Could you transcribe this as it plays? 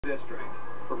district.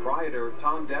 Proprietor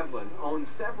Tom Devlin owns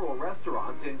several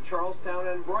restaurants in Charlestown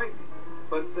and Brighton,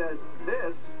 but says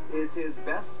this is his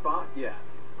best spot yet.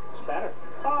 It's better.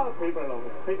 Oh, the people are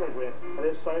lovely. People are great. It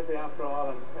is Southie after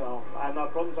all, and I'm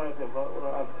not from Southie.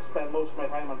 I've spent most of my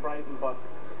time in Brighton, but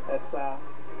it's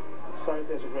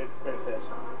Southie is a great place.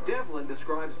 Devlin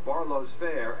describes Barlow's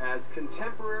fare as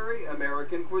contemporary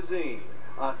American cuisine,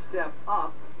 a step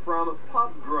up from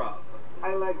pub grub.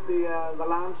 I like the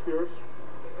lamb skewers.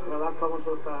 That comes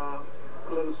with a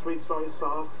little sweet soy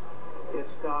sauce.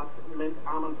 It's got mint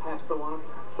almond pesto on it.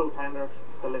 So tender,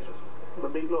 delicious. The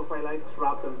meatloaf I like, it's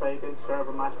wrapped in bacon, served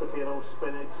with mashed potatoes,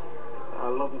 spinach.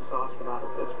 Lovely sauce for that.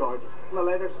 It's gorgeous. On the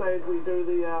later side, we do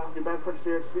the New Bedford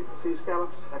seared sea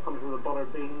scallops. That comes with the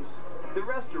buttered beans. The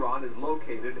restaurant is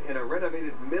located in a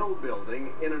renovated mill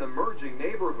building in an emerging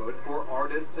neighborhood for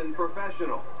artists and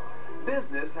professionals.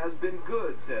 Business has been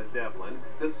good, says Devlin,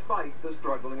 despite the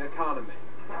struggling economy.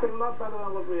 It's been a lot better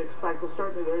than what we expected.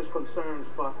 Certainly there is concerns,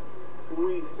 but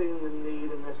we've seen the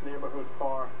need in this neighborhood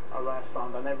for a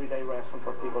restaurant, an everyday restaurant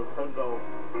where people could go.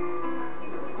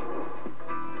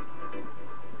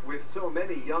 With so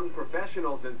many young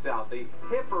professionals in Southie,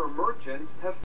 hipper merchants have